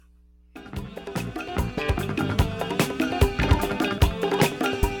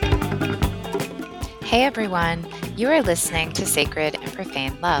Hey everyone, you are listening to Sacred and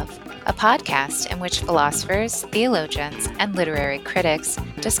Profane Love, a podcast in which philosophers, theologians, and literary critics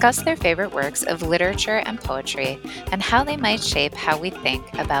discuss their favorite works of literature and poetry and how they might shape how we think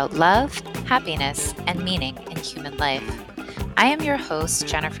about love, happiness, and meaning in human life. I am your host,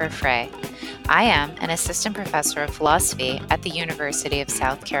 Jennifer Frey. I am an assistant professor of philosophy at the University of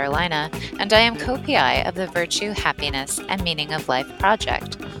South Carolina, and I am co-PI of the Virtue, Happiness, and Meaning of Life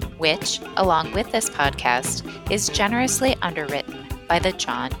project, which, along with this podcast, is generously underwritten by the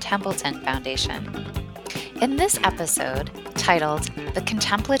John Templeton Foundation. In this episode, titled The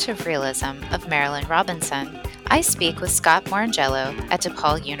Contemplative Realism of Marilynne Robinson, I speak with Scott Morangelo at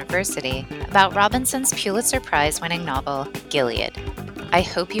DePaul University about Robinson's Pulitzer Prize-winning novel, Gilead. I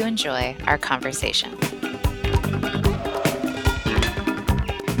hope you enjoy our conversation.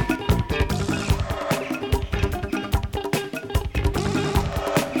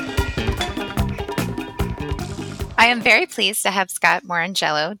 I am very pleased to have Scott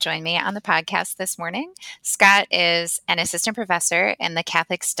Morangelo join me on the podcast this morning. Scott is an assistant professor in the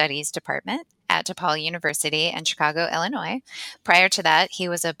Catholic Studies Department at DePaul University in Chicago, Illinois. Prior to that, he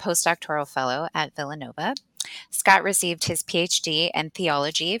was a postdoctoral fellow at Villanova. Scott received his PhD in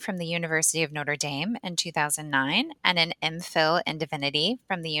theology from the University of Notre Dame in 2009 and an MPhil in divinity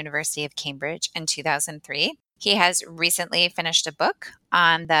from the University of Cambridge in 2003. He has recently finished a book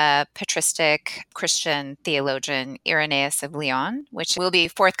on the patristic Christian theologian Irenaeus of Lyon, which will be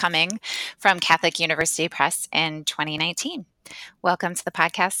forthcoming from Catholic University Press in 2019. Welcome to the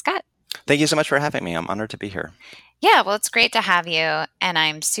podcast, Scott. Thank you so much for having me. I'm honored to be here. Yeah, well, it's great to have you. And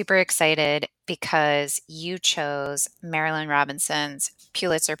I'm super excited because you chose Marilynne Robinson's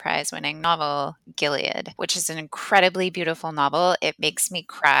Pulitzer Prize-winning novel, Gilead, which is an incredibly beautiful novel. It makes me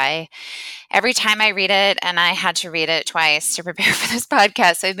cry every time I read it, and I had to read it twice to prepare for this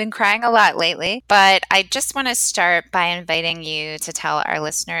podcast. So I've been crying a lot lately. But I just want to start by inviting you to tell our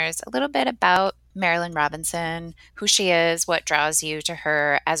listeners a little bit about Marilynne Robinson, who she is, what draws you to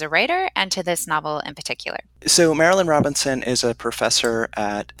her as a writer and to this novel in particular. So Marilynne Robinson is a professor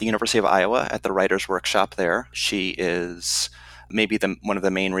at the University of Iowa at the Writers' Workshop there. She is maybe one of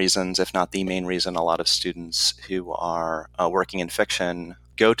the main reasons, if not the main reason, a lot of students who are working in fiction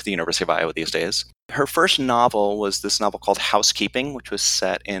go to the University of Iowa these days. Her first novel was this novel called Housekeeping, which was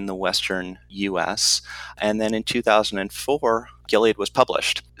set in the Western U.S. And then in 2004, Gilead was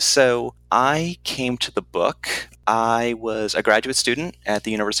published. So I came to the book. I was a graduate student at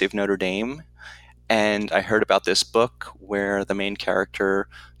the University of Notre Dame, and I heard about this book where the main character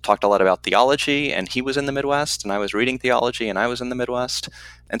talked a lot about theology, and he was in the Midwest, and I was reading theology, and I was in the Midwest.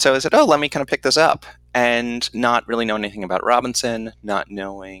 And so I said, let me kind of pick this up. And not really know anything about Robinson, not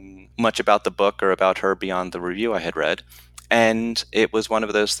knowing much about the book or about her beyond the review I had read. And it was one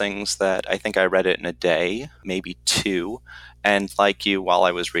of those things that I think I read it in a day, maybe two. And like you, while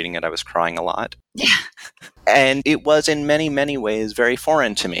I was reading it, I was crying a lot. Yeah. And it was in many, many ways very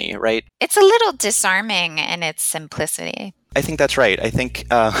foreign to me, right? It's a little disarming in its simplicity. I think that's right. I think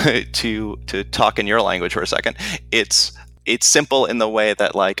to talk in your language for a second, it's simple in the way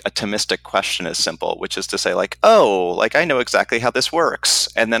that like a Thomistic question is simple, which is to say like, I know exactly how this works.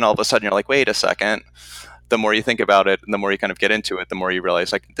 And then all of a sudden you're like, wait a second. The more you think about it and the more you kind of get into it, the more you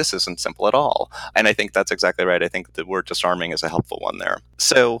realize like this isn't simple at all. And I think that's exactly right. I think the word disarming is a helpful one there.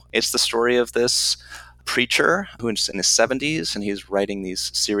 So it's the story of this preacher who's in his 70s, and he's writing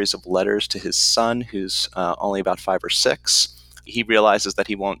these series of letters to his son who's only about 5 or 6. He realizes that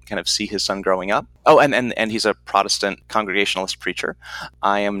he won't kind of see his son growing up. And he's a Protestant Congregationalist preacher.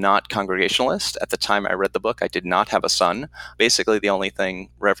 I am not Congregationalist. At the time I read the book, I did not have a son. Basically, the only thing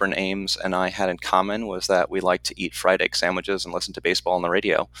Reverend Ames and I had in common was that we liked to eat fried egg sandwiches and listen to baseball on the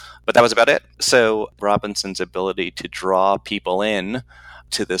radio. But that was about it. So Robinson's ability to draw people in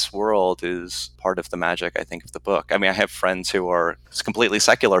to this world is part of the magic, I think, of the book. I mean, I have friends who are completely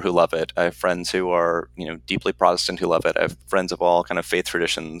secular who love it. I have friends who are, deeply Protestant who love it. I have friends of all kind of faith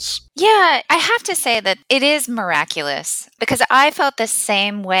traditions. Yeah, I have to say that it is miraculous because I felt the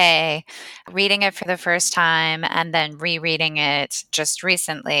same way reading it for the first time and then rereading it just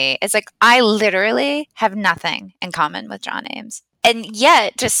recently. It's like I literally have nothing in common with John Ames. And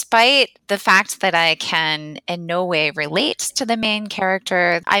yet, despite the fact that I can in no way relate to the main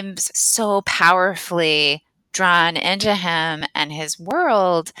character, I'm so powerfully drawn into him and his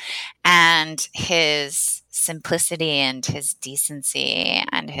world and his simplicity and his decency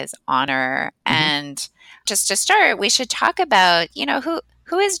and his honor. Mm-hmm. And just to start, we should talk about,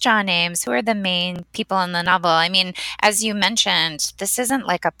 who is John Ames? Who are the main people in the novel? I mean, as you mentioned, this isn't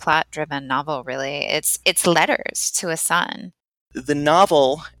like a plot-driven novel, really. It's letters to a son. The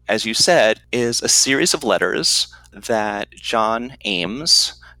novel, as you said, is a series of letters that John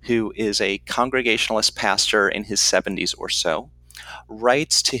Ames, who is a Congregationalist pastor in his 70s or so,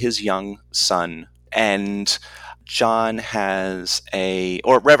 writes to his young son. And John has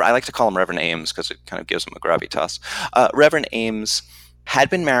or Reverend, I like to call him Reverend Ames because it kind of gives him a gravitas. Reverend Ames had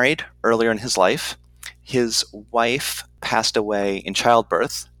been married earlier in his life. His wife passed away in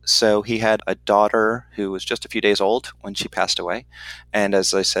childbirth. So he had a daughter who was just a few days old when she passed away. And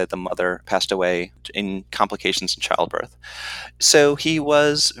as I said, the mother passed away in complications in childbirth. So he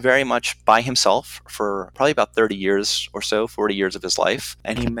was very much by himself for probably about 30 years or so, 40 years of his life.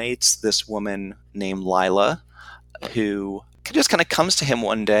 And he meets this woman named Lila, who just kind of comes to him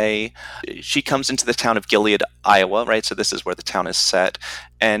one day. She comes into the town of Gilead, Iowa, right? So this is where the town is set.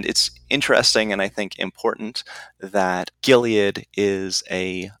 And it's interesting and I think important that Gilead is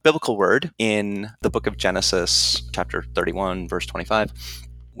a biblical word in the book of Genesis, chapter 31, verse 25.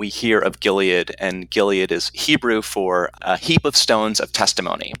 We hear of Gilead, and Gilead is Hebrew for a heap of stones of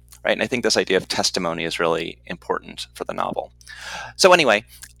testimony, right? And I think this idea of testimony is really important for the novel. So anyway,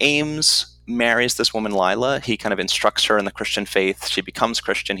 Ames marries this woman, Lila. He kind of instructs her in the Christian faith. She becomes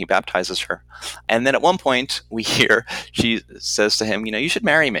Christian. He baptizes her. And then at one point, we hear she says to him, you should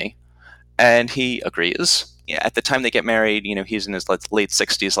marry me. And he agrees. Yeah, at the time they get married, he's in his late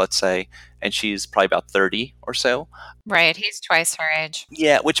 60s, let's say, and she's probably about 30 or so. Right. He's twice her age.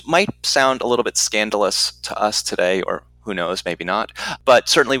 Yeah, which might sound a little bit scandalous to us today, or who knows, maybe not, but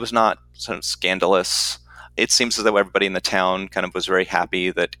certainly was not sort of scandalous. It seems as though everybody in the town kind of was very happy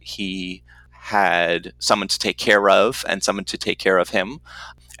that he had someone to take care of and someone to take care of him.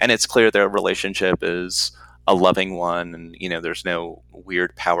 And it's clear their relationship is a loving one, and there's no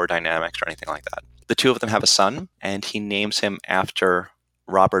weird power dynamics or anything like that. The two of them have a son, and he names him after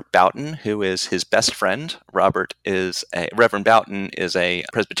Robert Boughton, who is his best friend. Reverend Boughton is a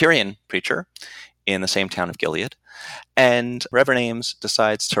Presbyterian preacher in the same town of Gilead. And Reverend Ames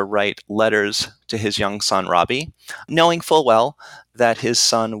decides to write letters to his young son, Robbie, knowing full well that his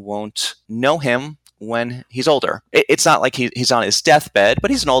son won't know him when he's older. It's not like he's on his deathbed,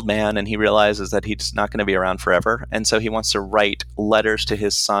 but he's an old man and he realizes that he's not going to be around forever. And so he wants to write letters to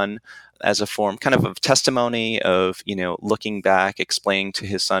his son as a form kind of testimony of, looking back, explaining to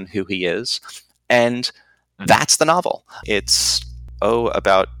his son who he is. And that's the novel. It's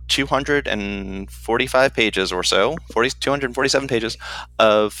about 245 pages or so, 247 pages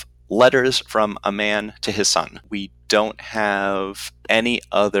of letters from a man to his son. We don't have any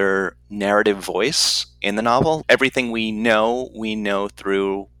other narrative voice in the novel. Everything we know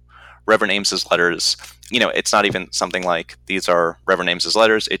through Reverend Ames's letters. It's not even something like, these are Reverend Ames's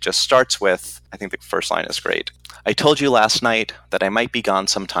letters. It just starts with, I think the first line is great. I told you last night that I might be gone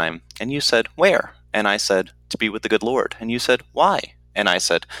sometime, and you said, where? And I said, to be with the good Lord. And you said, why? And I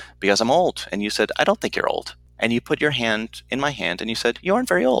said, because I'm old. And you said, I don't think you're old. And you put your hand in my hand and you said, you aren't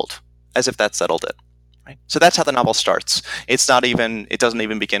very old, as if that settled it. Right? So that's how the novel starts. It doesn't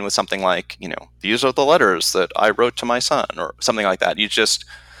even begin with something like, these are the letters that I wrote to my son or something like that. You just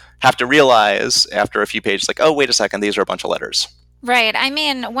have to realize after a few pages, like, oh, wait a second, these are a bunch of letters. Right. I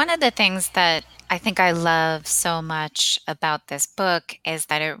mean, one of the things that I think I love so much about this book is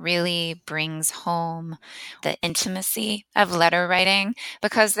that it really brings home the intimacy of letter writing,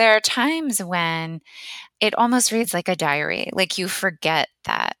 because there are times when it almost reads like a diary. Like you forget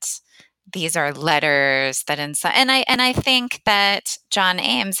that these are letters that inside, and I think that John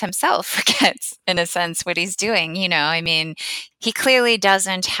Ames himself forgets, in a sense, what he's doing. I mean, he clearly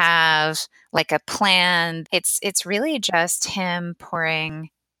doesn't have like a plan. It's really just him pouring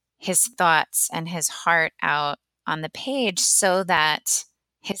his thoughts and his heart out on the page so that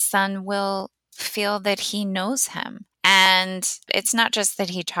his son will feel that he knows him. And it's not just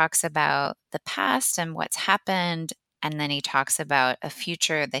that he talks about the past and what's happened, and then he talks about a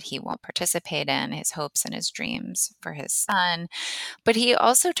future that he won't participate in, his hopes and his dreams for his son. But he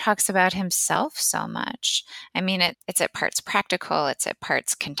also talks about himself so much. I mean, it's at parts practical, it's at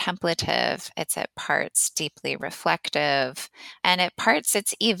parts contemplative, it's at parts deeply reflective, and at parts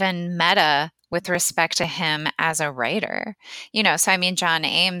it's even meta with respect to him as a writer. So I mean, John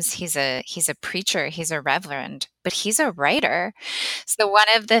Ames, he's a preacher, he's a reverend, but he's a writer. So one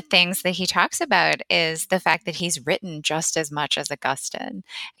of the things that he talks about is the fact that he's written just as much as Augustine.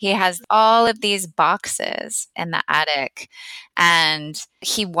 He has all of these boxes in the attic, and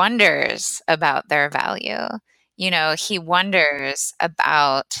he wonders about their value. He wonders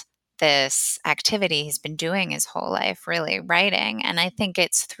about this activity he's been doing his whole life, really writing. And I think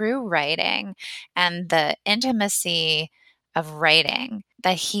it's through writing and the intimacy of writing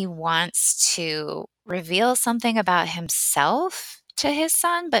that he wants to reveal something about himself to his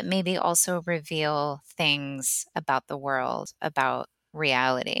son, but maybe also reveal things about the world, about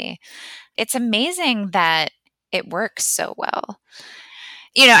reality. It's amazing that it works so well.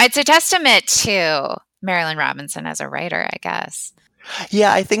 It's a testament to Marilynne Robinson as a writer, I guess.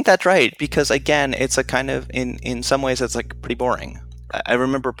 Yeah, I think that's right, because again, it's a kind of, in some ways, it's like pretty boring. I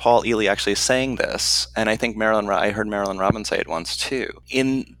remember Paul Ely actually saying this, and I think I heard Marilynne Robinson say it once too.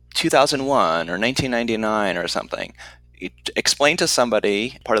 In 2001 or 1999 or something, explain to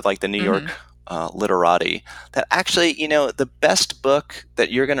somebody, part of like the New York literati, that actually, the best book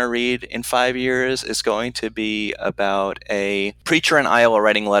that you're going to read in 5 years is going to be about a preacher in Iowa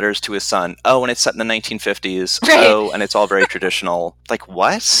writing letters to his son. Oh, and it's set in the 1950s. Right. Oh, and it's all very traditional. Like,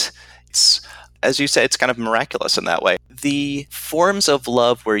 what? It's, as you say, it's kind of miraculous in that way. The forms of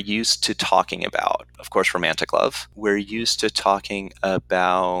love we're used to talking about, of course, romantic love, we're used to talking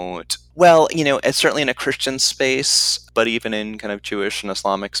about, well, it's certainly in a Christian space, but even in kind of Jewish and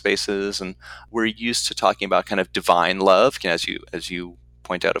Islamic spaces, and we're used to talking about kind of divine love, as you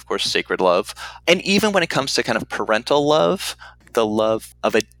point out, of course, sacred love. And even when it comes to kind of parental love, the love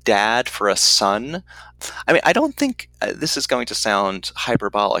of a dad for a son, I mean, I don't think this is going to sound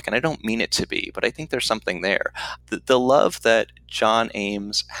hyperbolic, and I don't mean it to be, but I think there's something there. The love that John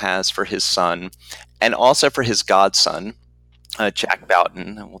Ames has for his son, and also for his godson, Jack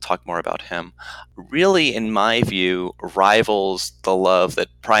Boughton, and we'll talk more about him, really, in my view, rivals the love that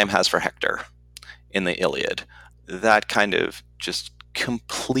Priam has for Hector in the Iliad. That kind of just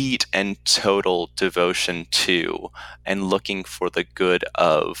complete and total devotion to and looking for the good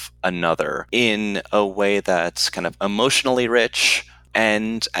of another in a way that's kind of emotionally rich.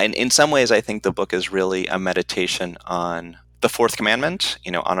 And in some ways, I think the book is really a meditation on the fourth commandment,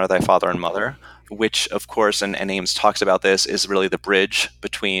 honor thy father and mother, which, of course, and Ames talks about this, is really the bridge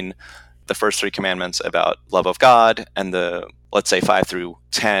between the first three commandments about love of God and the, let's say, 5 through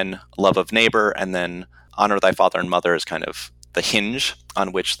 10, love of neighbor, and then honor thy father and mother is kind of the hinge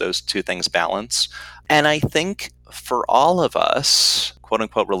on which those two things balance. And I think for all of us, quote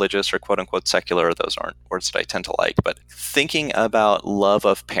unquote religious or quote unquote secular, those aren't words that I tend to like, but thinking about love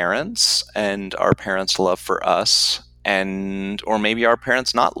of parents and our parents' love for us, and or maybe our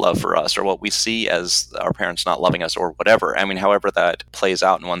parents' not love for us, or what we see as our parents not loving us, or whatever. I mean, however that plays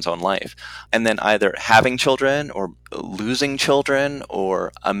out in one's own life. And then either having children or losing children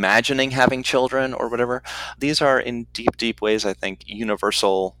or imagining having children or whatever. These are in deep, deep ways, I think,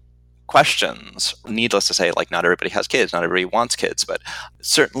 universal questions. Needless to say, like, not everybody has kids, not everybody wants kids, but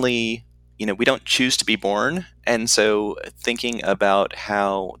certainly, we don't choose to be born. And so thinking about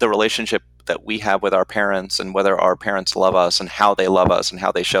how the relationship that we have with our parents and whether our parents love us and how they love us and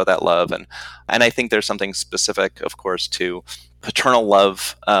how they show that love. And I think there's something specific, of course, to paternal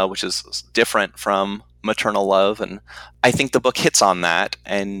love, which is different from maternal love. And I think the book hits on that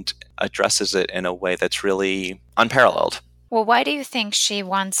and addresses it in a way that's really unparalleled. Well, why do you think she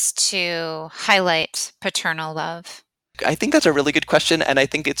wants to highlight paternal love? I think that's a really good question, and I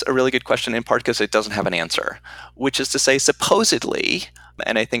think it's a really good question in part because it doesn't have an answer, which is to say, supposedly,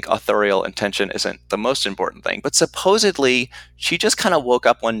 and I think authorial intention isn't the most important thing, but supposedly she just kind of woke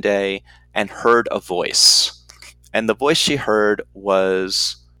up one day and heard a voice. And the voice she heard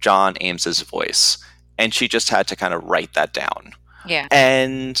was John Ames's voice, and she just had to kind of write that down. Yeah.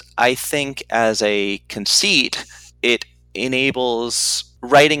 And I think as a conceit, it enables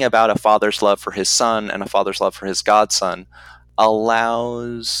writing about a father's love for his son and a father's love for his godson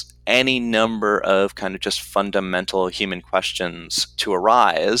allows any number of kind of just fundamental human questions to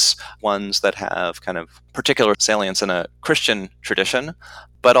arise, ones that have kind of particular salience in a Christian tradition,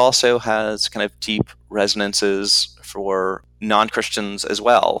 but also has kind of deep resonances for non-Christians as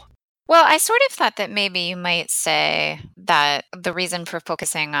well. Well, I sort of thought that maybe you might say that the reason for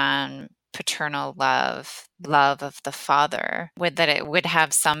focusing on paternal love of the father, that it would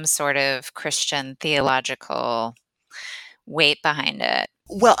have some sort of Christian theological weight behind it.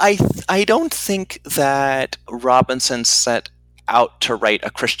 Well, I don't think that Robinson set out to write a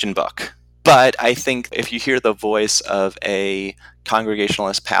Christian book. But I think if you hear the voice of a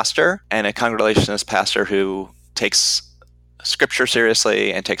Congregationalist pastor, and a Congregationalist pastor who takes Scripture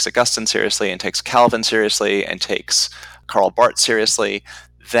seriously and takes Augustine seriously and takes Calvin seriously and takes Karl Barth seriously,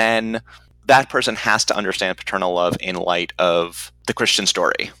 then that person has to understand paternal love in light of the Christian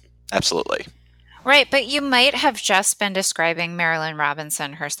story. Absolutely. Right, but you might have just been describing Marilynne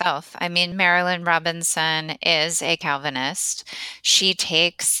Robinson herself. I mean, Marilynne Robinson is a Calvinist. She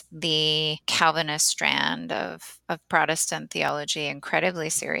takes the Calvinist strand of Protestant theology incredibly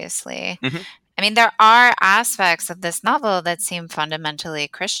seriously. Mm-hmm. I mean, there are aspects of this novel that seem fundamentally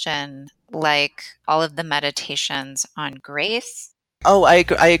Christian, like all of the meditations on grace. Oh, I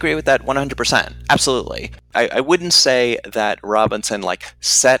agree with that 100%. Absolutely. I wouldn't say that Robinson like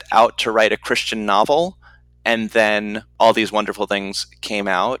set out to write a Christian novel and then all these wonderful things came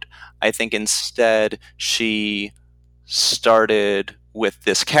out. I think instead she started with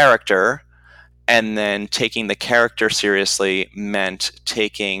this character, and then taking the character seriously meant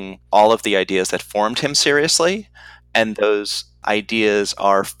taking all of the ideas that formed him seriously. And those ideas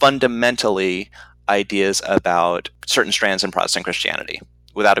are fundamentally ideas about certain strands in Protestant Christianity.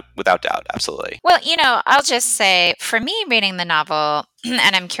 Without doubt, absolutely. Well, I'll just say for me reading the novel,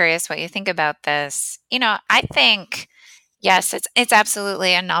 and I'm curious what you think about this, I think, yes, it's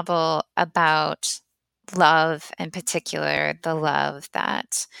absolutely a novel about love, in particular, the love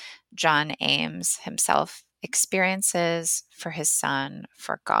that John Ames himself experiences for his son,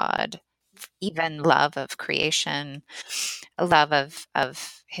 for God, even love of creation, a love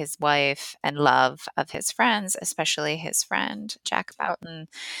of his wife, and love of his friends, especially his friend Jack Boughton.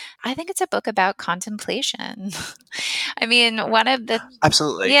 I think it's a book about contemplation. I mean,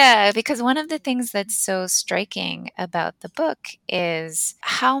 Absolutely. yeah, because one of the things that's so striking about the book is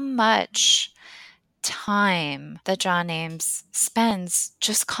how much time that John Ames spends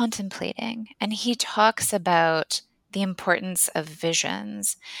just contemplating. And he talks about the importance of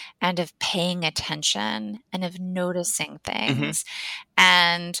visions and of paying attention and of noticing things.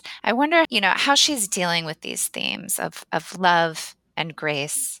 And I wonder, how she's dealing with these themes of love and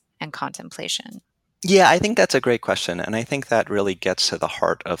grace and contemplation. Yeah, I think that's a great question. And I think that really gets to the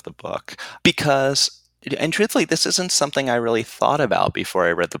heart of the book because, and truthfully, this isn't something I really thought about before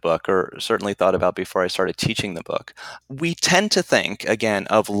I read the book, or certainly thought about before I started teaching the book. We tend to think, again,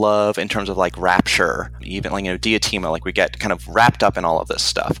 of love in terms of like rapture, even like, diatima, like we get kind of wrapped up in all of this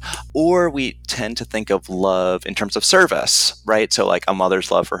stuff. Or we tend to think of love in terms of service, right? So like a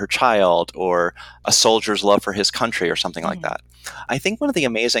mother's love for her child, or a soldier's love for his country, or something like that. I think one of the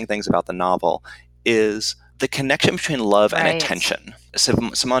amazing things about the novel is the connection between love and attention.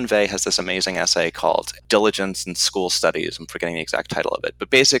 Simone Weil has this amazing essay called Diligence in School Studies. I'm forgetting the exact title of it.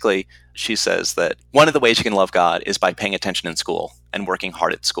 But basically, she says that one of the ways you can love God is by paying attention in school and working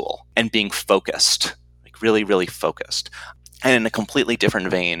hard at school and being focused, like really, really focused. And in a completely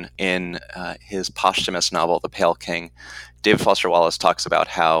different vein, in his posthumous novel, The Pale King, David Foster Wallace talks about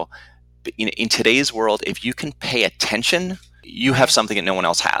how in today's world, if you can pay attention, you have something that no one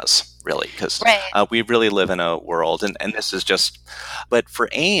else has, really, because we really live in a world, and this is just, but for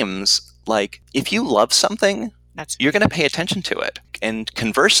Ames, like, if you love something, you're going to pay attention to it. And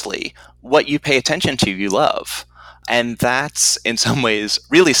conversely, what you pay attention to, you love. And that's, in some ways,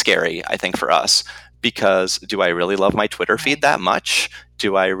 really scary, I think, for us, because do I really love my Twitter feed that much?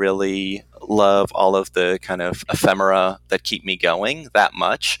 Do I really love all of the kind of ephemera that keep me going that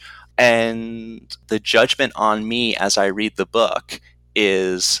much? And the judgment on me as I read the book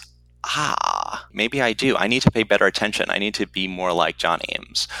is, maybe I do. I need to pay better attention. I need to be more like John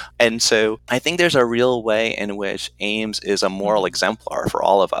Ames. And so I think there's a real way in which Ames is a moral exemplar for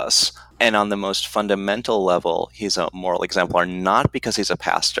all of us. And on the most fundamental level, he's a moral exemplar, not because he's a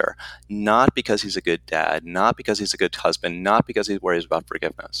pastor, not because he's a good dad, not because he's a good husband, not because he worries about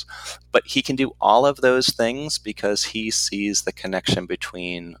forgiveness. But he can do all of those things because he sees the connection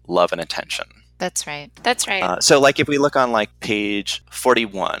between love and attention. That's right. That's right. So like if we look on like page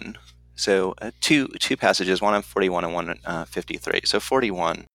 41, so two passages, one on 41 and one on 53. So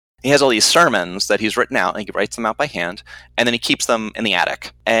 41. He has all these sermons that he's written out, and he writes them out by hand, and then he keeps them in the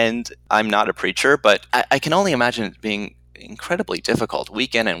attic. And I'm not a preacher, but I can only imagine it being incredibly difficult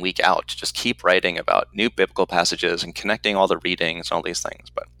week in and week out to just keep writing about new biblical passages and connecting all the readings and all these things.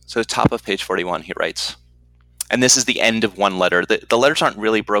 But so top of page 41, he writes, and this is the end of one letter. The letters aren't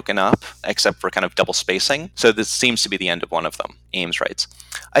really broken up, except for kind of double spacing. So this seems to be the end of one of them. Ames writes,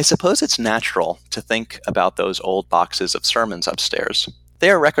 I suppose it's natural to think about those old boxes of sermons upstairs. They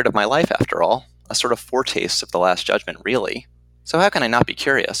are a record of my life, after all, a sort of foretaste of the Last Judgment, really. So how can I not be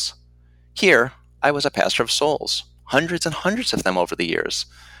curious? Here, I was a pastor of souls, hundreds and hundreds of them over the years,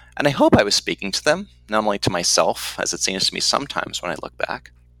 and I hope I was speaking to them, not only to myself, as it seems to me sometimes when I look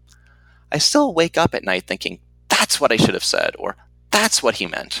back. I still wake up at night thinking, that's what I should have said, or that's what he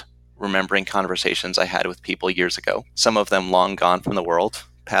meant, remembering conversations I had with people years ago, some of them long gone from the world,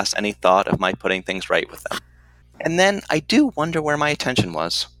 past any thought of my putting things right with them. And then I do wonder where my attention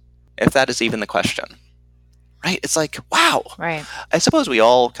was, if that is even the question. Right? It's like, wow. Right. I suppose we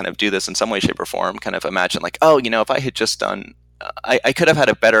all kind of do this in some way, shape, or form, kind of imagine like, oh, if I had just done, I could have had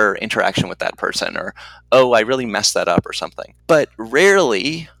a better interaction with that person, or, oh, I really messed that up or something. But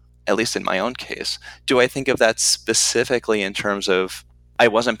rarely at least in my own case, do I think of that specifically in terms of I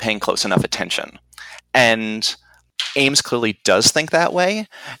wasn't paying close enough attention. And Ames clearly does think that way.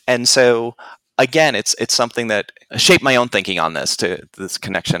 And so again, it's something that shaped my own thinking on this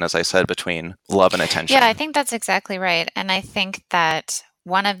connection, as I said, between love and attention. Yeah, I think that's exactly right. And I think that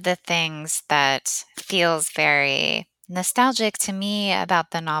one of the things that feels very nostalgic to me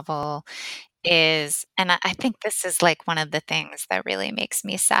about the novel is, and I think this is like one of the things that really makes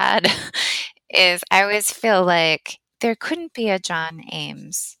me sad, is I always feel like there couldn't be a John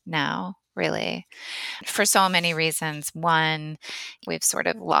Ames now, really, for so many reasons. One, we've sort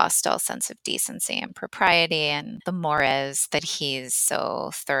of lost all sense of decency and propriety and the mores that he's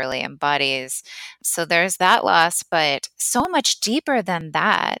so thoroughly embodies. So there's that loss, but so much deeper than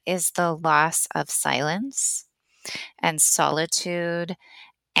that is the loss of silence and solitude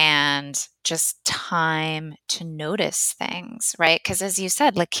and just time to notice things, right? Because as you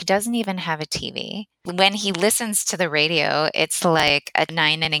said, like he doesn't even have a TV. When he listens to the radio, it's like a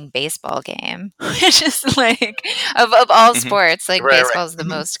 9 inning baseball game, which is like, of all sports, like baseball is the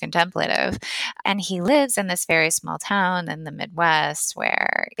most contemplative. And he lives in this very small town in the Midwest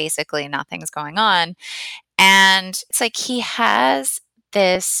where basically nothing's going on. And it's like he has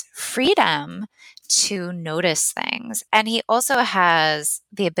this freedom to notice things. And he also has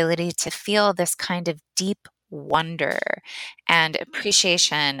the ability to feel this kind of deep wonder and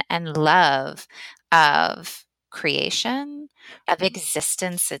appreciation and love of creation, of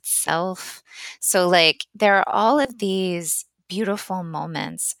existence itself. So, like, there are all of these beautiful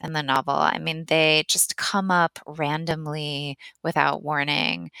moments in the novel. I mean, they just come up randomly without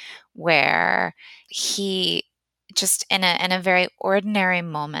warning, where he just in a very ordinary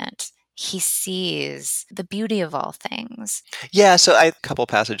moment, he sees the beauty of all things. Yeah, so I have a couple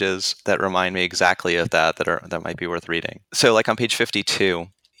passages that remind me exactly of that might be worth reading. So like on page 52,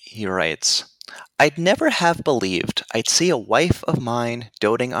 he writes, "I'd never have believed I'd see a wife of mine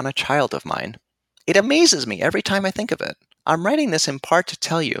doting on a child of mine. It amazes me every time I think of it. I'm writing this in part to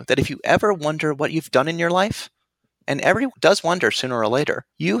tell you that if you ever wonder what you've done in your life, and everyone does wonder sooner or later,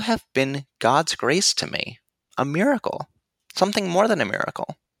 you have been God's grace to me. A miracle. Something more than a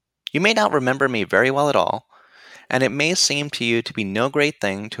miracle. You may not remember me very well at all, and it may seem to you to be no great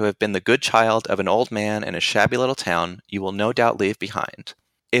thing to have been the good child of an old man in a shabby little town you will no doubt leave behind.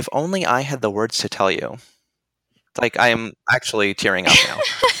 If only I had the words to tell you." Like, I am actually tearing up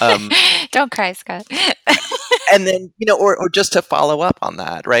now. Don't cry, Scott. And then, or just to follow up on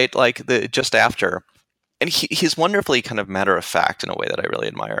that, right? Like just after. And he's wonderfully kind of matter of fact in a way that I really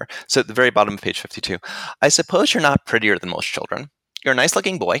admire. So at the very bottom of page 52, "I suppose you're not prettier than most children. You're a nice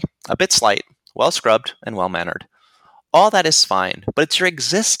looking boy, a bit slight, well scrubbed, and well mannered. All that is fine, but it's your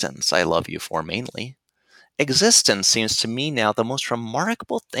existence I love you for mainly. Existence seems to me now the most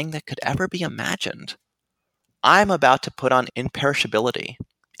remarkable thing that could ever be imagined. I'm about to put on imperishability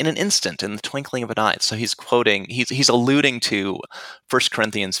in an instant, in the twinkling of an eye." So he's quoting, he's alluding to 1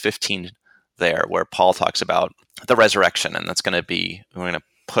 Corinthians 15 there, where Paul talks about the resurrection, and that's going to be, we're going to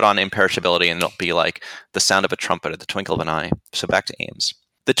put on imperishability, and it'll be like the sound of a trumpet at the twinkle of an eye. So back to Ames.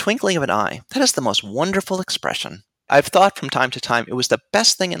 "The twinkling of an eye, that is the most wonderful expression. I've thought from time to time it was the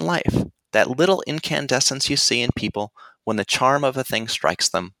best thing in life, that little incandescence you see in people when the charm of a thing strikes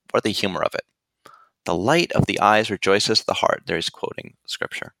them, or the humor of it. The light of the eyes rejoices the heart." There he's quoting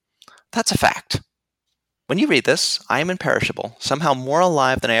scripture. That's a fact. "When you read this, I am imperishable, somehow more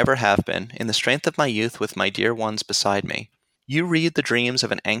alive than I ever have been, in the strength of my youth with my dear ones beside me. You read the dreams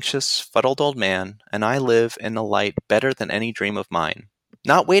of an anxious, fuddled old man, and I live in a light better than any dream of mine.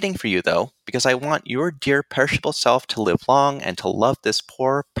 Not waiting for you, though, because I want your dear perishable self to live long and to love this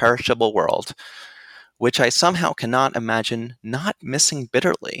poor perishable world, which I somehow cannot imagine not missing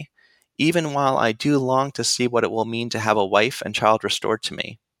bitterly, even while I do long to see what it will mean to have a wife and child restored to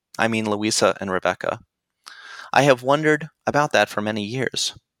me. I mean Louisa and Rebecca. I have wondered about that for many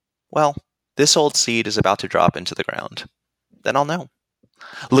years. Well, this old seed is about to drop into the ground. Then I'll know."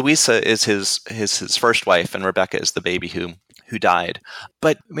 Louisa is his first wife, and Rebecca is the baby who died.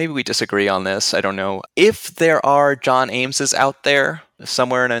 But maybe we disagree on this. I don't know. If there are John Ameses out there,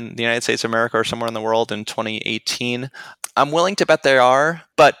 somewhere in the United States of America or somewhere in the world in 2018, I'm willing to bet there are.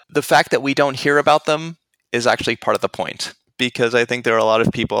 But the fact that we don't hear about them is actually part of the point. Because I think there are a lot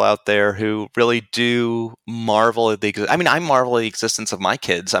of people out there who really do marvel at I marvel at the existence of my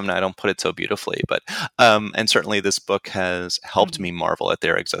kids. I don't put it so beautifully, but and certainly this book has helped me marvel at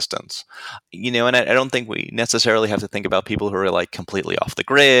their existence. And I don't think we necessarily have to think about people who are like completely off the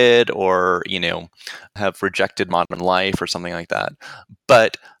grid or have rejected modern life or something like that.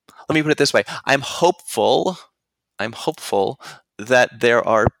 But let me put it this way: I'm hopeful that there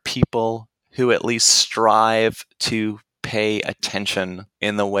are people who at least strive to pay attention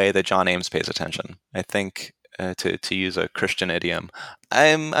in the way that John Ames pays attention. I think, to use a Christian idiom,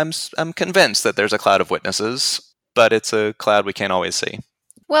 I'm convinced that there's a cloud of witnesses, but it's a cloud we can't always see.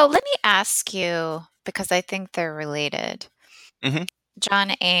 Well, let me ask you, because I think they're related. Mhm.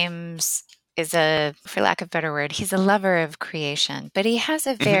 John Ames is a, for lack of a better word, he's a lover of creation, but he has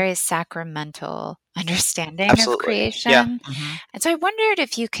a Mhm. very sacramental understanding of Absolutely. Yeah. creation. Mhm. And so I wondered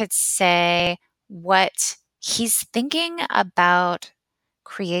if you could say what he's thinking about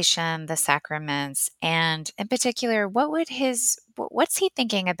creation, the sacraments, and in particular, what's he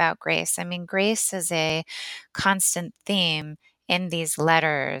thinking about grace? I mean, grace is a constant theme in these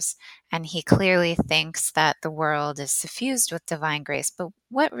letters, and he clearly thinks that the world is suffused with divine grace. But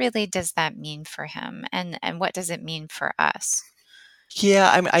what really does that mean for him, and what does it mean for us?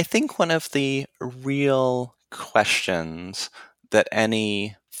 Yeah, I mean, I think one of the real questions that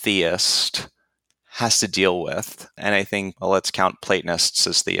any theist has to deal with, and I think, well, let's count Platonists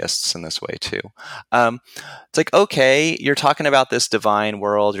as theists in this way too. It's like, okay, you're talking about this divine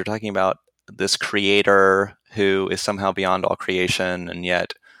world, you're talking about this creator who is somehow beyond all creation and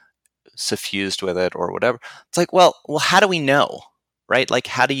yet suffused with it or whatever. It's like, well, how do we know? Right? Like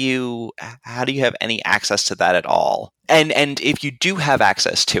how do you have any access to that at all? And if you do have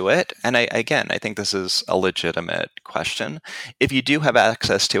access to it, and I think this is a legitimate question, if you do have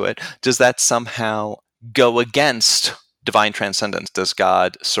access to it, does that somehow go against divine transcendence? Does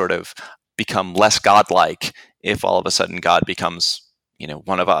God sort of become less godlike if all of a sudden God becomes,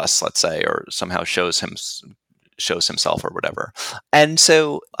 one of us, let's say, or somehow shows himself or whatever? And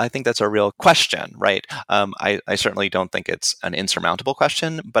so I think that's a real question, right? I certainly don't think it's an insurmountable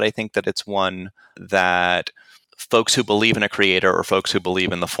question, but I think that it's one that folks who believe in a creator or folks who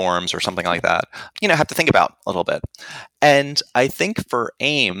believe in the forms or something like that, have to think about a little bit. And I think for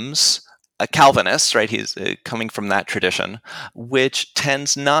Ames, a Calvinist, right? He's coming from that tradition, which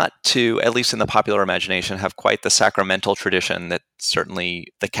tends not to, at least in the popular imagination, have quite the sacramental tradition that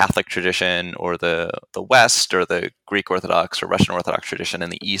certainly the Catholic tradition or the West or the Greek Orthodox or Russian Orthodox tradition in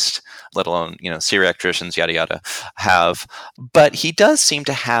the East, let alone, Syriac traditions, yada, yada, have. But he does seem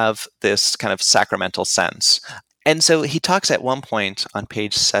to have this kind of sacramental sense. And so he talks at one point on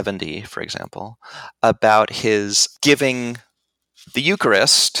page 70, for example, about his giving the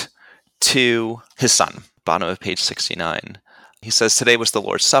Eucharist to his son, bottom of page 69. He says, "Today was the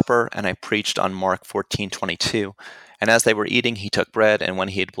Lord's Supper, and I preached on Mark 14:22. And as they were eating, he took bread, and when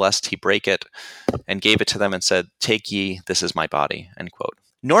he had blessed, he brake it and gave it to them and said, 'Take ye, this is my body.'" End quote.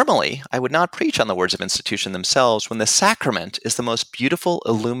 Normally, I would not preach on the words of institution themselves when the sacrament is the most beautiful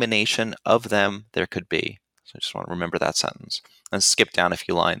illumination of them there could be. So I just want to remember that sentence and skip down a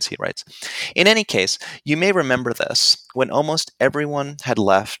few lines. He writes, "In any case, you may remember this. When almost everyone had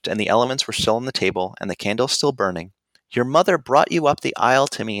left and the elements were still on the table and the candles still burning, your mother brought you up the aisle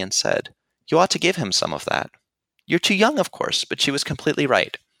to me and said, 'You ought to give him some of that.' You're too young, of course, but she was completely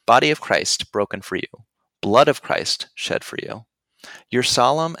right. Body of Christ broken for you. Blood of Christ shed for you. Your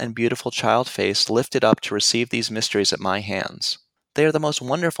solemn and beautiful child face lifted up to receive these mysteries at my hands. They are the most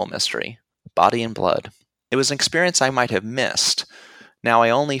wonderful mystery, body and blood. It was an experience I might have missed. Now I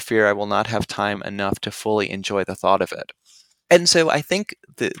only fear I will not have time enough to fully enjoy the thought of it." And so I think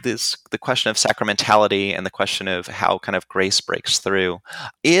the question of sacramentality and the question of how kind of grace breaks through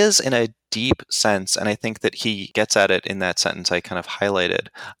is in a deep sense, and I think that he gets at it in that sentence I kind of highlighted.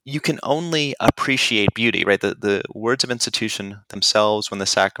 You can only appreciate beauty, right? The words of institution themselves, when the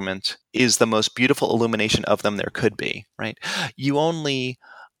sacrament is the most beautiful illumination of them there could be, right? You only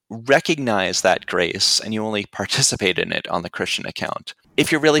recognize that grace and you only participate in it on the Christian account if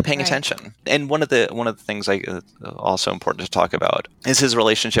you're really paying Right. attention. And one of the things also important to talk about is his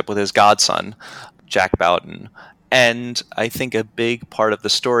relationship with his godson, Jack Bowden. And I think a big part of the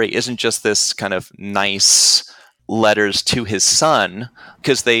story isn't just this kind of nice letters to his son,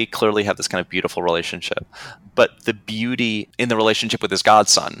 because they clearly have this kind of beautiful relationship, but the beauty in the relationship with his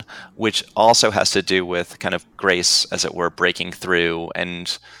godson, which also has to do with kind of grace, as it were, breaking through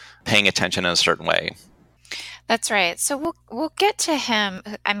and paying attention in a certain way. That's right. So we'll get to him.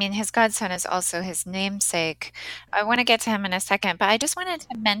 I mean, his godson is also his namesake. I want to get to him in a second, but I just wanted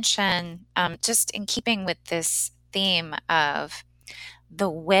to mention, just in keeping with this theme of the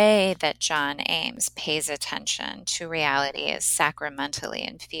way that John Ames pays attention to reality is sacramentally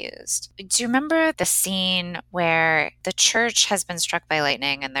infused. Do you remember the scene where the church has been struck by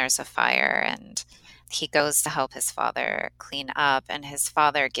lightning and there's a fire, and he goes to help his father clean up, and his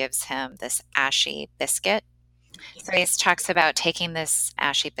father gives him this ashy biscuit? So he talks about taking this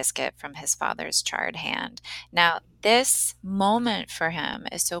ashy biscuit from his father's charred hand. Now, this moment for him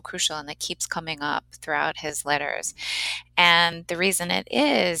is so crucial and it keeps coming up throughout his letters. And the reason it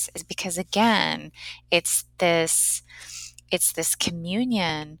is because again, it's this it's this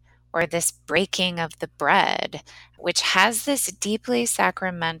communion or this breaking of the bread, which has this deeply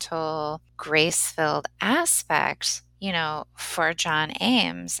sacramental, grace-filled aspect, for John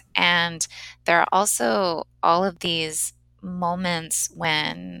Ames. And there are also all of these moments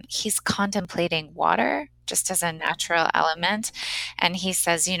when he's contemplating water just as a natural element. And he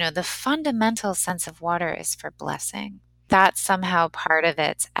says, the fundamental sense of water is for blessing. That's somehow part of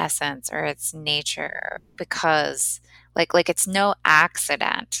its essence or its nature because like it's no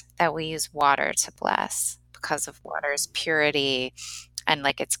accident that we use water to bless because of water's purity and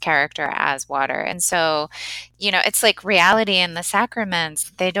like its character as water. And so, it's like reality and the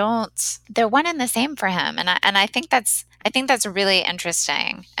sacraments, they're one and the same for him. And I think that's really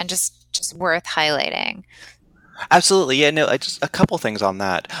interesting and just worth highlighting. Absolutely. Yeah, no, just a couple things on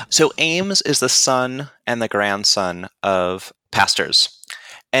that. So Ames is the son and the grandson of pastors.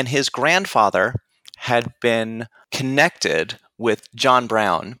 And his grandfather had been connected with John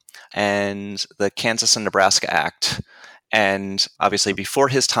Brown and the Kansas and Nebraska Act. And obviously, before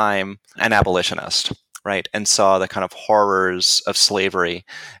his time, an abolitionist, right? And saw the kind of horrors of slavery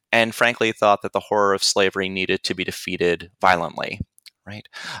and frankly thought that the horror of slavery needed to be defeated violently, right?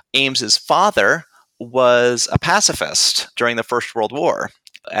 Ames's father was a pacifist during the First World War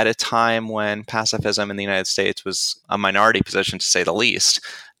at a time when pacifism in the United States was a minority position, to say the least,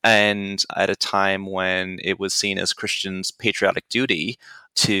 and at a time when it was seen as Christians' patriotic duty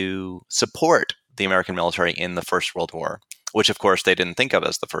to support the American military in the First World War, which of course they didn't think of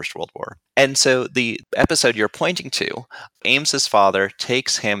as the First World War. And so the episode you're pointing to, Ames's father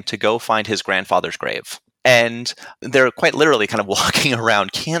takes him to go find his grandfather's grave. And they're quite literally kind of walking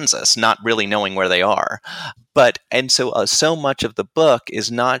around Kansas, not really knowing where they are. So much of the book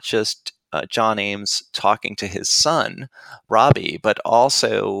is not just John Ames talking to his son, Robbie, but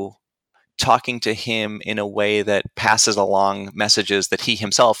also talking to him in a way that passes along messages that he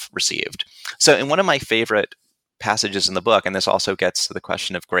himself received. So in one of my favorite passages in the book, and this also gets to the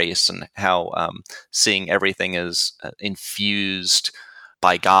question of grace and how seeing everything is infused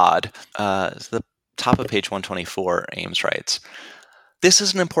by God, the top of page 124, Ames writes, "This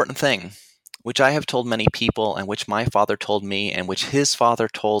is an important thing, which I have told many people, and which my father told me, and which his father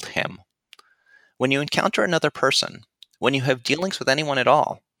told him. When you encounter another person, when you have dealings with anyone at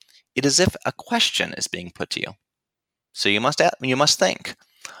all, it is as if a question is being put to you. So you must think,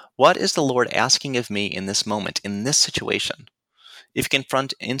 what is the Lord asking of me in this moment, in this situation? If you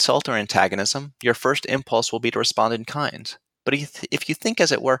confront insult or antagonism, your first impulse will be to respond in kind. But if you think,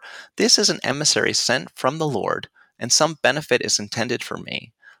 as it were, this is an emissary sent from the Lord, and some benefit is intended for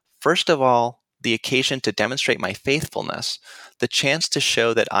me, first of all, the occasion to demonstrate my faithfulness, the chance to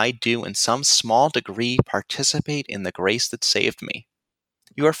show that I do in some small degree participate in the grace that saved me,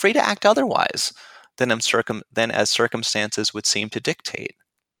 you are free to act otherwise than as circumstances would seem to dictate.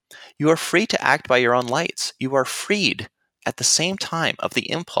 You are free to act by your own lights. You are freed at the same time of the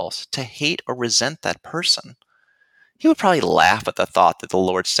impulse to hate or resent that person. He would probably laugh at the thought that the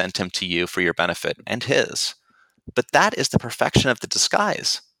Lord sent him to you for your benefit and his. But that is the perfection of the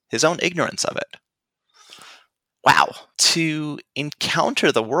disguise, his own ignorance of it." Wow. To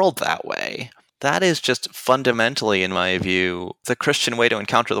encounter the world that way, that is just fundamentally, in my view, the Christian way to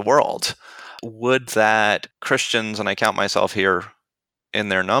encounter the world. Would that Christians, and I count myself here in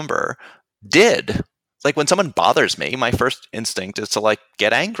their number, did. Like when someone bothers me, my first instinct is to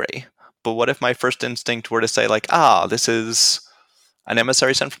get angry. But what if my first instinct were to say this is an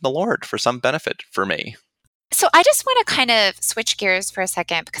emissary sent from the Lord for some benefit for me? So I just want to kind of switch gears for a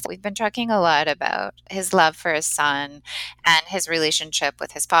second because we've been talking a lot about his love for his son and his relationship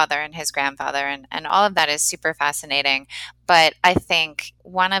with his father and his grandfather, and all of that is super fascinating. But I think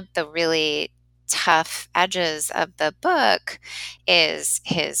one of the really tough edges of the book is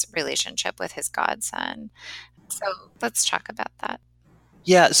his relationship with his godson. So let's talk about that.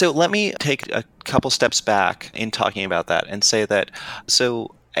 Yeah, so let me take a couple steps back in talking about that and say that,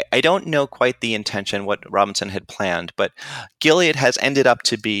 so I don't know quite the intention, what Robinson had planned, but Gilead has ended up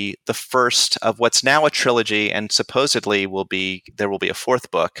to be the first of what's now a trilogy, and supposedly there will be a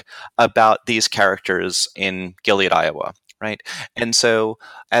fourth book about these characters in Gilead, Iowa, right? And so,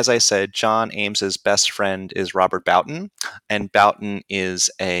 as I said, John Ames's best friend is Robert Boughton, and Boughton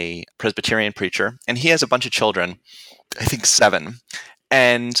is a Presbyterian preacher, and he has a bunch of children, I think 7.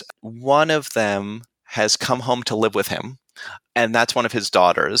 And one of them has come home to live with him, and that's one of his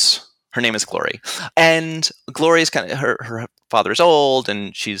daughters. Her name is Glory. And Glory is kind of, her father's old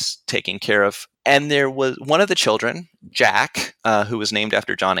and she's taking care of. And there was one of the children, Jack, who was named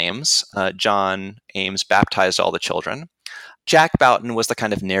after John Ames. John Ames baptized all the children. Jack Boughton was the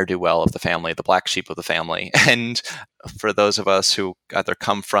kind of ne'er-do-well of the family, the black sheep of the family. And for those of us who either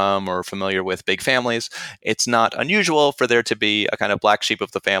come from or are familiar with big families, it's not unusual for there to be a kind of black sheep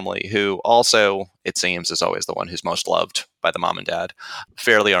of the family who also, it seems, is always the one who's most loved by the mom and dad,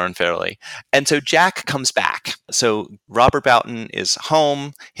 fairly or unfairly. And so Jack comes back. So Robert Boughton is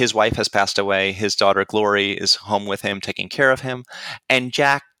home. His wife has passed away. His daughter Glory is home with him, taking care of him. And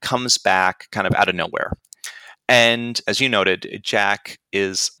Jack comes back kind of out of nowhere. And as you noted, Jack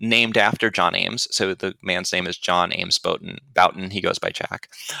is named after John Ames. So the man's name is John Ames Boughton. He goes by Jack.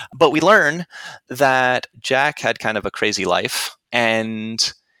 But we learn that Jack had kind of a crazy life,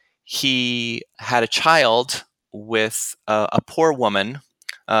 and he had a child with a poor woman,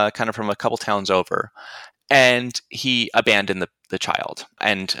 kind of from a couple towns over. And he abandoned the child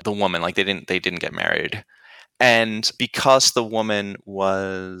and the woman. Like they didn't get married. And because the woman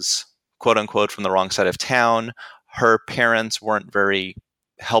was, quote unquote, from the wrong side of town, her parents weren't very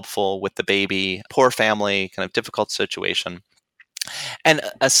helpful with the baby. Poor family, kind of difficult situation. And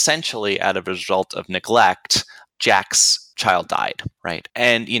essentially, out of a result of neglect, Jack's child died, right?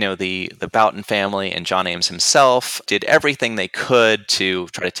 And, the Boughton family and John Ames himself did everything they could to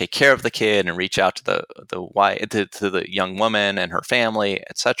try to take care of the kid and reach out to the young woman and her family,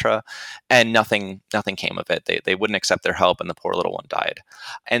 etc. And nothing came of it. They wouldn't accept their help, and the poor little one died.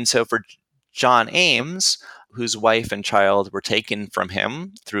 And so for John Ames, whose wife and child were taken from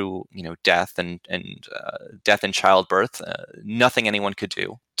him through, death and death and childbirth, nothing anyone could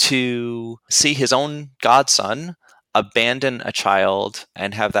do, to see his own godson abandon a child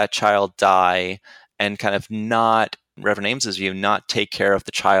and have that child die, and kind of not, Reverend Ames's view, not take care of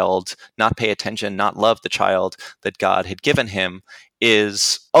the child, not pay attention, not love the child that God had given him,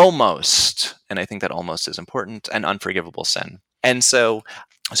 is almost, and I think that almost is important, an unforgivable sin. And so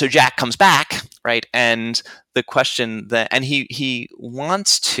Jack comes back, right? And the question and he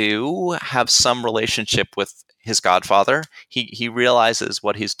wants to have some relationship with his godfather. He realizes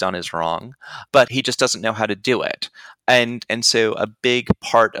what he's done is wrong, but he just doesn't know how to do it. And so a big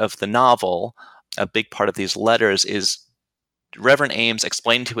part of the novel, a big part of these letters, is Reverend Ames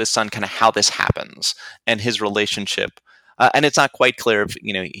explaining to his son kind of how this happens and his relationship. And it's not quite clear if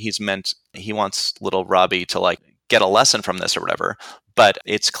he wants little Robbie to like get a lesson from this or whatever, but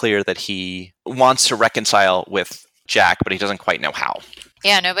it's clear that he wants to reconcile with Jack, but he doesn't quite know how.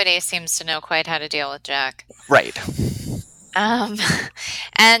 Yeah, nobody seems to know quite how to deal with Jack. Right. And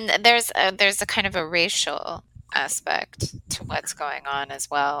there's a kind of a racial aspect to what's going on as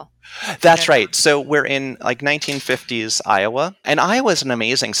well. That's right. So we're in like 1950s Iowa, and Iowa is an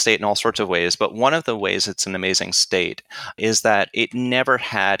amazing state in all sorts of ways, but one of the ways it's an amazing state is that it never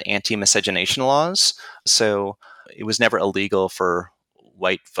had anti-miscegenation laws. So it was never illegal for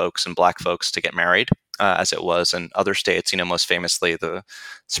white folks and black folks to get married, as it was in other states, most famously the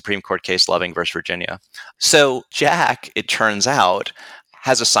Supreme Court case Loving versus Virginia. So Jack, it turns out,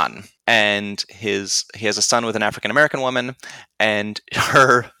 has a son, and he has a son with an African-American woman, and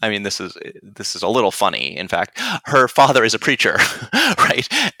this is a little funny, in fact, her father is a preacher, right?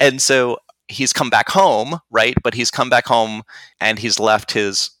 And so he's come back home, right? But he's come back home and he's left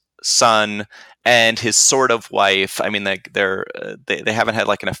his son and his sort of wife. I mean, they haven't had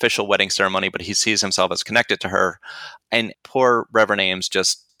like an official wedding ceremony, but he sees himself as connected to her. And poor Reverend Ames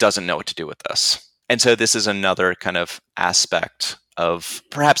just doesn't know what to do with this. And so this is another kind of aspect of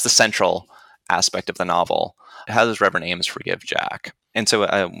perhaps the central aspect of the novel. How does Reverend Ames forgive Jack? And so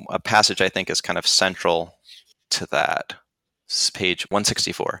a passage I think is kind of central to that. This is page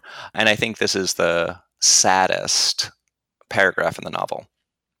 164. And I think this is the saddest paragraph in the novel.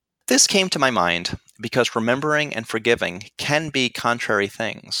 This came to my mind because remembering and forgiving can be contrary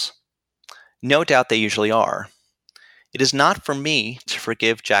things. No doubt they usually are. It is not for me to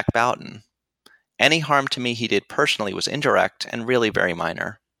forgive Jack Boughton. Any harm to me he did personally was indirect and really very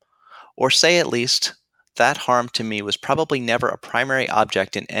minor. Or say at least, that harm to me was probably never a primary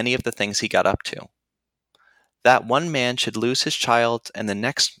object in any of the things he got up to. That one man should lose his child and the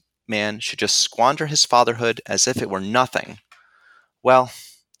next man should just squander his fatherhood as if it were nothing. Well,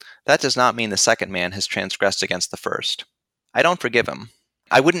 that does not mean the second man has transgressed against the first. I don't forgive him.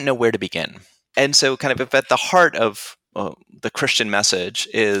 I wouldn't know where to begin. And so kind of at the heart of the Christian message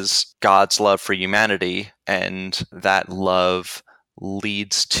is God's love for humanity, and that love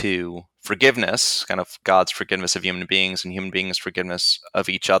leads to forgiveness, kind of God's forgiveness of human beings and human beings' forgiveness of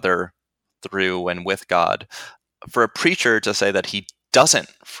each other through and with God. For a preacher to say that he doesn't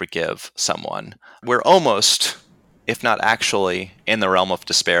forgive someone, we're almost, if not actually, in the realm of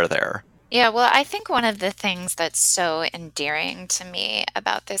despair there. Yeah, well, I think one of the things that's so endearing to me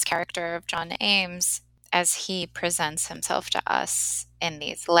about this character of John Ames, as he presents himself to us in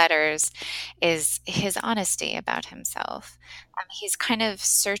these letters, is his honesty about himself. He's kind of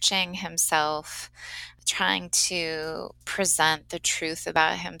searching himself, trying to present the truth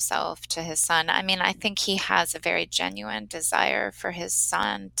about himself to his son. I mean, I think he has a very genuine desire for his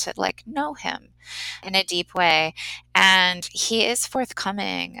son to know him in a deep way. And he is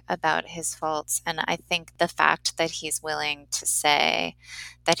forthcoming about his faults. And I think the fact that he's willing to say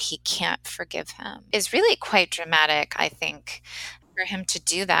that he can't forgive him is really quite dramatic, I think, for him to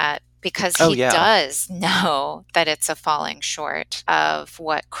do that, because Oh, he yeah. does know that it's a falling short of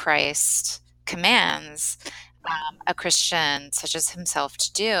what Christ commands a Christian such as himself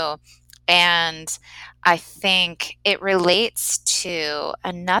to do. And I think it relates to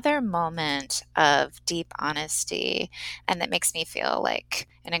another moment of deep honesty, and that makes me feel like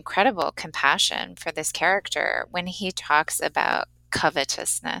an incredible compassion for this character when he talks about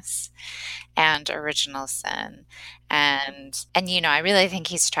covetousness and original sin. And I really think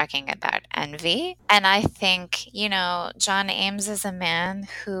he's talking about envy. And I think, John Ames is a man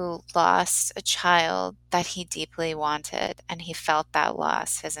who lost a child that he deeply wanted, and he felt that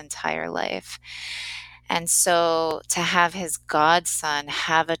loss his entire life. And so to have his godson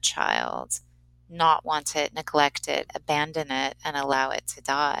have a child, not want it, neglect it, abandon it, and allow it to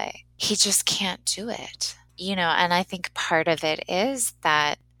die, he just can't do it. And I think part of it is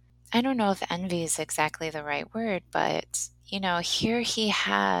that, I don't know if envy is exactly the right word, but, here he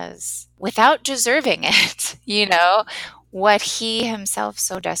has, without deserving it, what he himself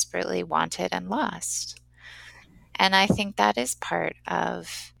so desperately wanted and lost. And I think that is part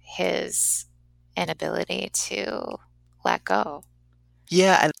of his inability to let go.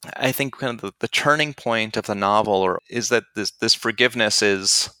 Yeah, and I think kind of the turning point of the novel is that this forgiveness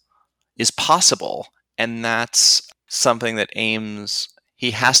is possible, and that's something that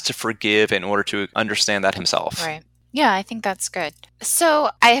he has to forgive in order to understand that himself. Right. Yeah, I think that's good.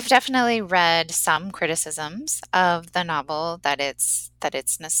 So I have definitely read some criticisms of the novel, that it's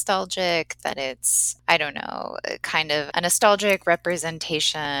nostalgic, that it's, I don't know, kind of a nostalgic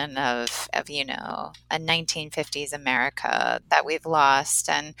representation of a 1950s America that we've lost.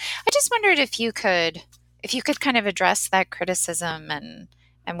 And I just wondered if you could kind of address that criticism and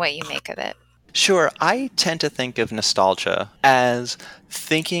what you make of it. Sure. I tend to think of nostalgia as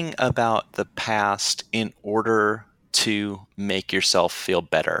thinking about the past in order to make yourself feel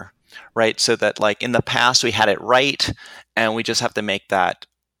better, right? So that, like, in the past we had it right, and we just have to make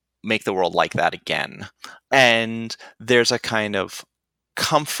the world like that again. And there's a kind of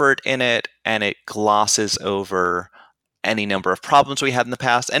comfort in it, and it glosses over any number of problems we had in the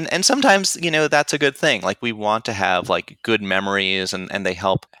past. And sometimes, that's a good thing. Like, we want to have like good memories, and they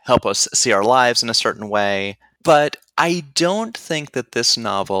help us see our lives in a certain way. But I don't think that this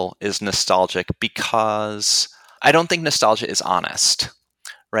novel is nostalgic, because I don't think nostalgia is honest.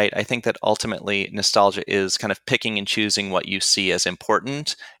 Right? I think that ultimately nostalgia is kind of picking and choosing what you see as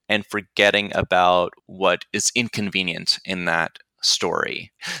important and forgetting about what is inconvenient in that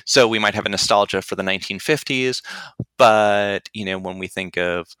story. So we might have a nostalgia for the 1950s, but when we think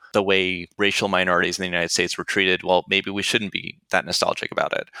of the way racial minorities in the United States were treated, well, maybe we shouldn't be that nostalgic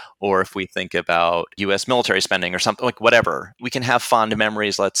about it. Or if we think about US military spending or something, like, whatever, we can have fond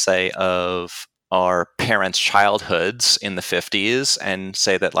memories, let's say, of our parents' childhoods in the 50s, and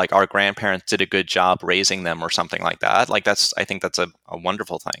say that, like, our grandparents did a good job raising them or something like that. Like, I think that's a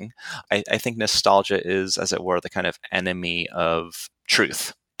wonderful thing. I think nostalgia is, as it were, the kind of enemy of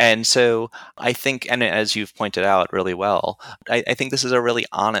truth. And so I think, and as you've pointed out really well, I think this is a really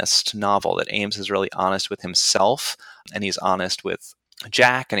honest novel, that Ames is really honest with himself, and he's honest with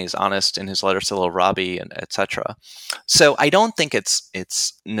Jack, and he's honest in his letters to little Robbie, and etc. So I don't think it's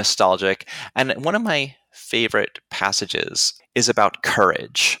nostalgic. And one of my favorite passages is about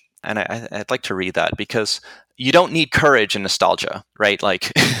courage, and I'd like to read that, because you don't need courage in nostalgia, right?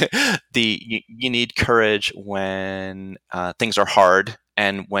 Like, you need courage when things are hard,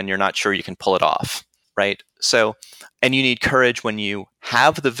 and when you're not sure you can pull it off, right? So, and you need courage when you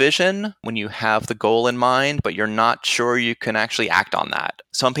have the vision, when you have the goal in mind, but you're not sure you can actually act on that.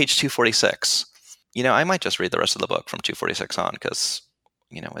 So on page 246, I might just read the rest of the book from 246 on, because,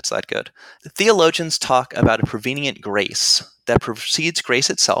 it's that good. The theologians talk about a prevenient grace that precedes grace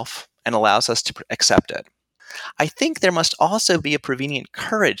itself and allows us to accept it. I think there must also be a prevenient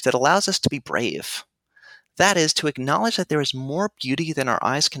courage that allows us to be brave. That is, to acknowledge that there is more beauty than our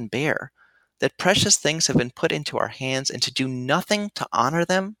eyes can bear, that precious things have been put into our hands, and to do nothing to honor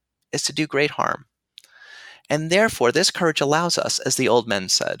them is to do great harm. And therefore, this courage allows us, as the old men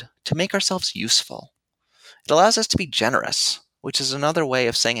said, to make ourselves useful. It allows us to be generous, which is another way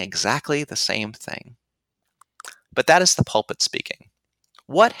of saying exactly the same thing. But that is the pulpit speaking.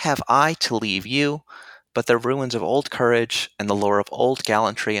 What have I to leave you but the ruins of old courage and the lore of old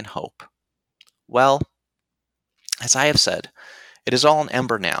gallantry and hope? Well, as I have said, it is all an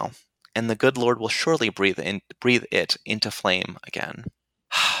ember now, and the good Lord will surely breathe it into flame again.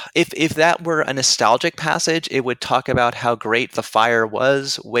 If that were a nostalgic passage, it would talk about how great the fire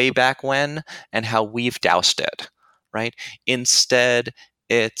was way back when and how we've doused it, right? Instead,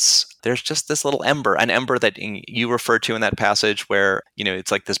 there's just this little ember, an ember that you referred to in that passage where,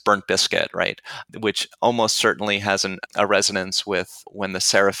 it's like this burnt biscuit, right? Which almost certainly has a resonance with when the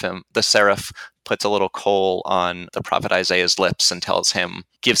seraph puts a little coal on the prophet Isaiah's lips and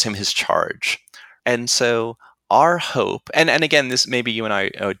gives him his charge. And so our hope, and again, this maybe you and I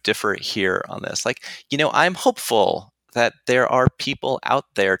differ here on this. I'm hopeful that there are people out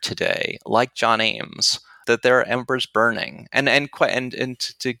there today, like John Ames, that there are embers burning. And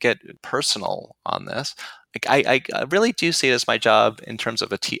to get personal on this, I really do see it as my job in terms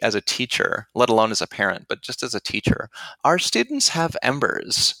of as a teacher, let alone as a parent, but just as a teacher. Our students have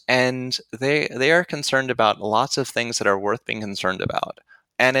embers, and they are concerned about lots of things that are worth being concerned about.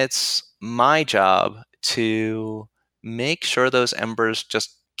 And it's my job to make sure those embers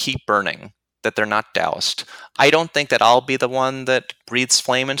just keep burning, that they're not doused. I don't think that I'll be the one that breathes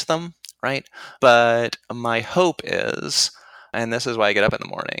flame into them, right? But my hope is, and this is why I get up in the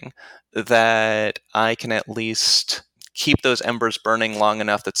morning, that I can at least keep those embers burning long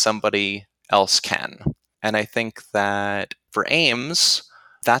enough that somebody else can. And I think that for Ames,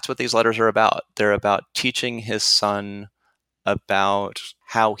 that's what these letters are about. They're about teaching his son about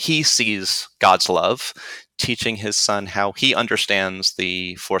how he sees God's love, teaching his son how he understands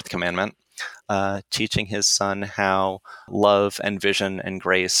the fourth commandment, teaching his son how love and vision and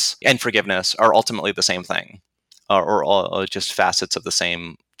grace and forgiveness are ultimately the same thing, or just facets of the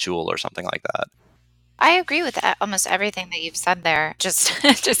same jewel or something like that. I agree with almost everything that you've said there. Just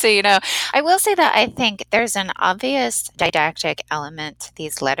so you know, I will say that I think there's an obvious didactic element to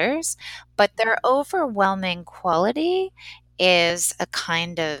these letters, but their overwhelming quality is a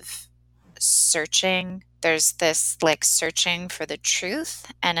kind of searching. There's this searching for the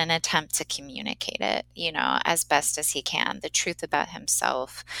truth and an attempt to communicate it, as best as he can. The truth about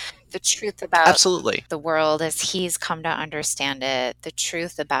himself, the truth about Absolutely. the world as he's come to understand it, the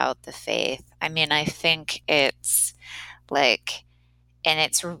truth about the faith. I mean, I think it's and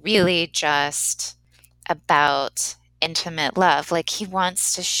it's really just about intimate love. He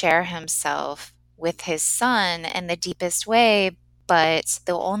wants to share himself with his son in the deepest way, but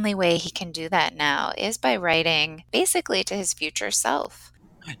the only way he can do that now is by writing basically to his future self.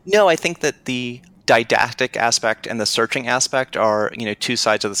 No, I think that the didactic aspect and the searching aspect are, two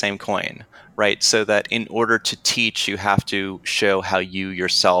sides of the same coin, right? So that in order to teach, you have to show how you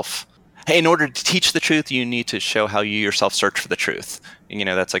yourself, in order to teach the truth, you need to show how you yourself search for the truth.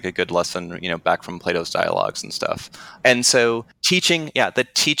 That's a good lesson, back from Plato's dialogues and stuff. And so teaching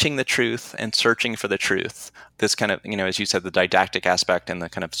the truth and searching for the truth, this kind of, as you said, the didactic aspect and the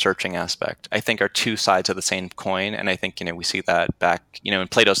kind of searching aspect, I think are two sides of the same coin. And I think, we see that back, in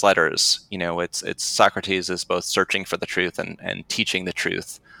Plato's letters, it's Socrates is both searching for the truth and teaching the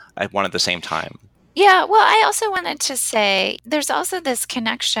truth at one at the same time. Yeah, well, I also wanted to say there's also this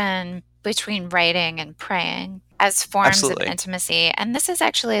connection between writing and praying as forms Absolutely. of intimacy. And this is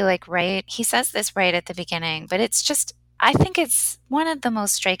actually right, he says this right at the beginning, but it's just, I think it's one of the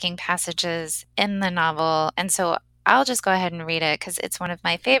most striking passages in the novel. And so I'll just go ahead and read it because it's one of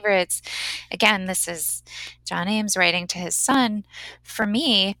my favorites. Again, this is John Ames writing to his son. For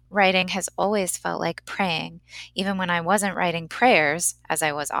me, writing has always felt like praying, even when I wasn't writing prayers, as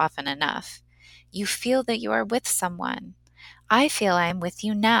I was often enough. You feel that you are with someone. I feel I am with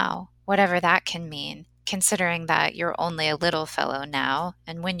you now, whatever that can mean, considering that you're only a little fellow now,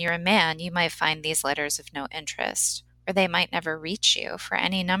 and when you're a man, you might find these letters of no interest, or they might never reach you for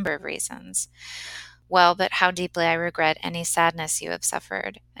any number of reasons. Well, but how deeply I regret any sadness you have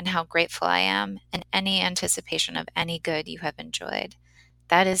suffered, and how grateful I am in any anticipation of any good you have enjoyed.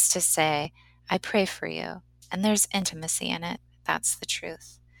 That is to say, I pray for you, and there's intimacy in it. That's the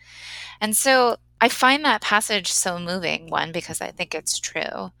truth. And so I find that passage so moving, one, because I think it's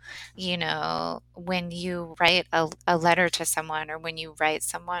true. When you write a letter to someone, or when you write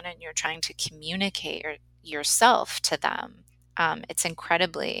someone and you're trying to communicate yourself to them, It's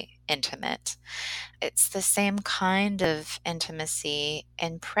incredibly intimate. It's the same kind of intimacy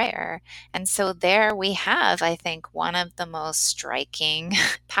in prayer. And so there we have, I think, one of the most striking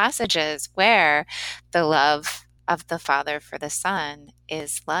passages where the love of the Father for the Son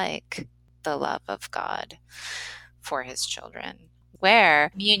is like the love of God for his children, where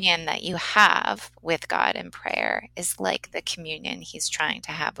communion that you have with God in prayer is like the communion he's trying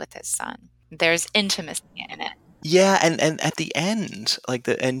to have with his Son. There's intimacy in it. Yeah, and at the end,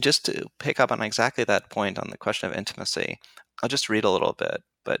 and just to pick up on exactly that point on the question of intimacy, I'll just read a little bit.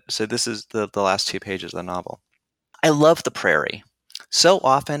 But so this is the last 2 pages of the novel. I love the prairie. So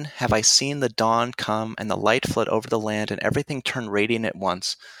often have I seen the dawn come and the light flood over the land and everything turn radiant at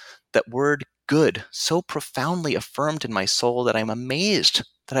once. That word good so profoundly affirmed in my soul that I'm amazed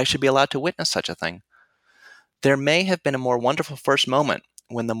that I should be allowed to witness such a thing. There may have been a more wonderful first moment,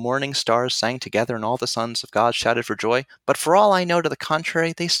 when the morning stars sang together and all the sons of God shouted for joy, but for all I know to the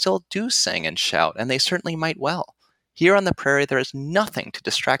contrary, they still do sing and shout, and they certainly might well. Here on the prairie there is nothing to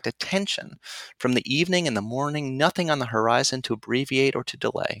distract attention from the evening and the morning, nothing on the horizon to abbreviate or to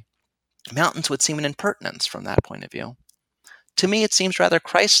delay. Mountains would seem an impertinence from that point of view. To me it seems rather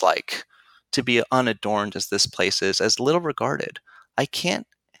Christ-like to be unadorned as this place is, as little regarded. I can't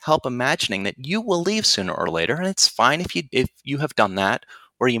help imagining that you will leave sooner or later, and it's fine if you have done that,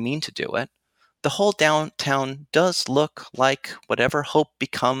 or you mean to do it. The whole downtown does look like whatever hope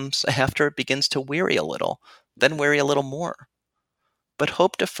becomes after it begins to weary a little, then weary a little more. But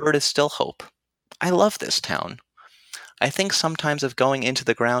hope deferred is still hope. I love this town. I think sometimes of going into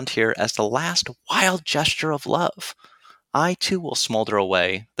the ground here as the last wild gesture of love. I too will smolder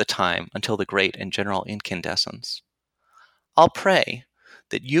away the time until the great and general incandescence. I'll pray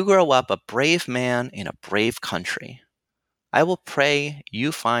that you grow up a brave man in a brave country. I will pray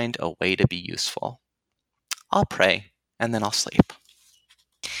you find a way to be useful. I'll pray, and then I'll sleep.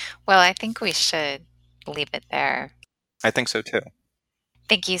 Well, I think we should leave it there. I think so too.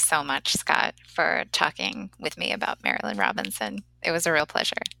 Thank you so much, Scott, for talking with me about Marilynne Robinson. It was a real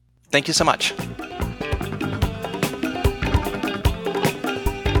pleasure. Thank you so much.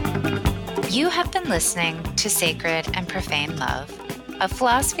 You have been listening to Sacred and Profane Love, a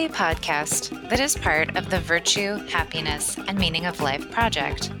philosophy podcast that is part of the Virtue, Happiness, and Meaning of Life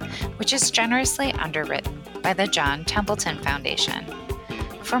project, which is generously underwritten by the John Templeton Foundation.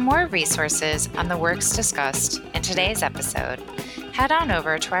 For more resources on the works discussed in today's episode, head on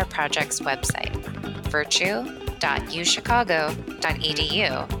over to our project's website,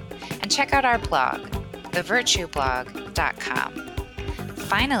 virtue.uchicago.edu, and check out our blog, thevirtueblog.com.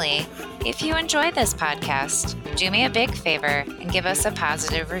 Finally, if you enjoy this podcast, do me a big favor and give us a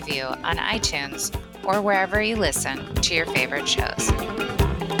positive review on iTunes or wherever you listen to your favorite shows.